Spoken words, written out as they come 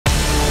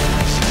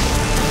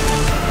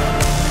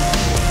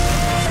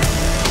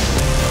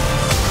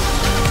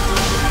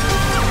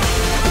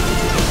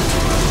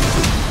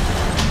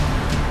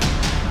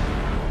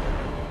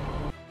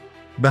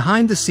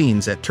Behind the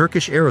scenes at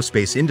Turkish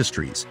aerospace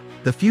industries,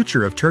 the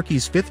future of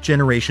Turkey's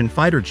fifth-generation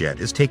fighter jet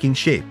is taking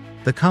shape,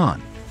 the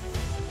Kaan.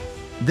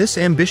 This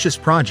ambitious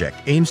project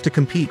aims to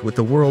compete with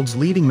the world's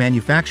leading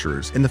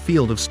manufacturers in the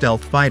field of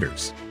stealth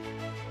fighters.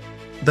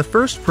 The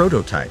first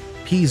prototype,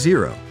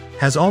 P-0,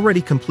 has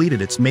already completed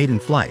its maiden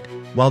flight,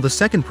 while the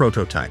second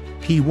prototype,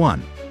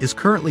 P-1, is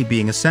currently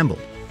being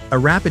assembled, a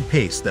rapid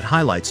pace that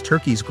highlights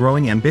Turkey's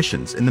growing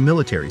ambitions in the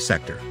military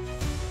sector.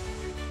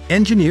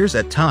 Engineers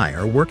at TAI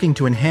are working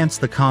to enhance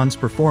the Kaan's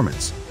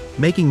performance,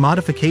 making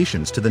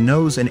modifications to the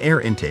nose and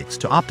air intakes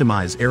to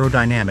optimize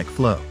aerodynamic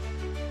flow.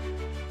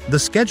 The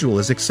schedule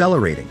is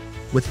accelerating,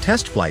 with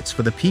test flights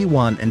for the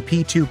P-1 and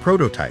P-2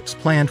 prototypes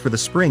planned for the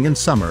spring and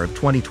summer of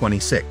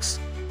 2026.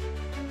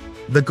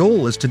 The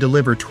goal is to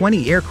deliver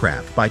 20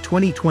 aircraft by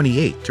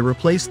 2028 to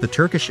replace the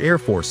Turkish Air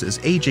Force's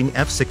aging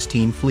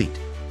F-16 fleet.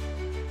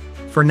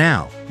 For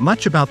now,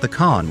 much about the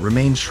Kaan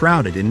remains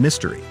shrouded in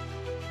mystery.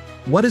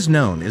 What is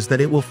known is that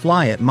it will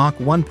fly at Mach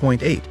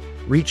 1.8,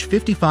 reach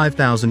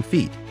 55,000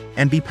 feet,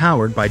 and be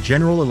powered by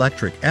General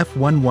Electric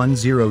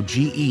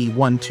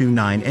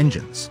F110GE129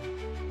 engines.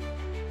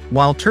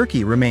 While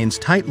Turkey remains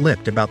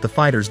tight-lipped about the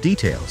fighter's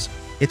details,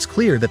 it's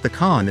clear that the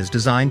Kaan is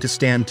designed to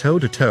stand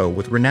toe-to-toe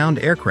with renowned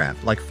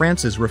aircraft like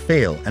France's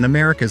Rafale and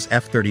America's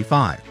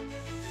F-35.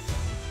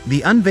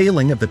 The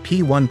unveiling of the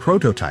P-1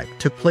 prototype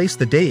took place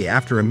the day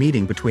after a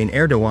meeting between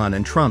Erdogan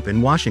and Trump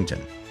in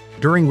Washington,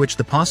 during which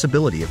the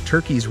possibility of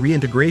Turkey's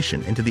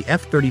reintegration into the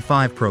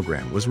F-35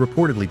 program was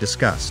reportedly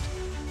discussed.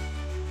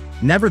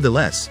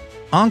 Nevertheless,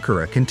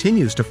 Ankara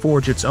continues to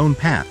forge its own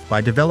path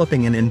by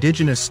developing an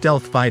indigenous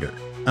stealth fighter,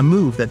 a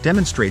move that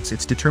demonstrates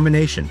its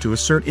determination to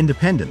assert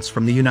independence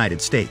from the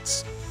United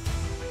States.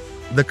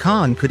 The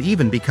Kaan could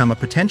even become a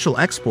potential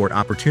export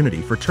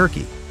opportunity for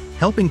Turkey,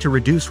 helping to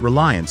reduce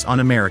reliance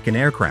on American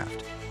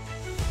aircraft.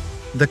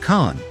 The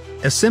Kaan,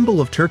 a symbol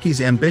of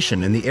Turkey's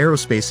ambition in the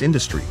aerospace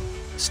industry,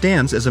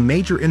 stands as a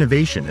major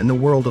innovation in the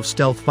world of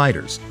stealth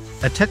fighters,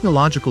 a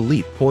technological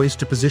leap poised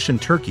to position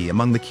Turkey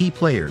among the key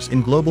players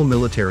in global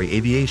military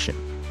aviation.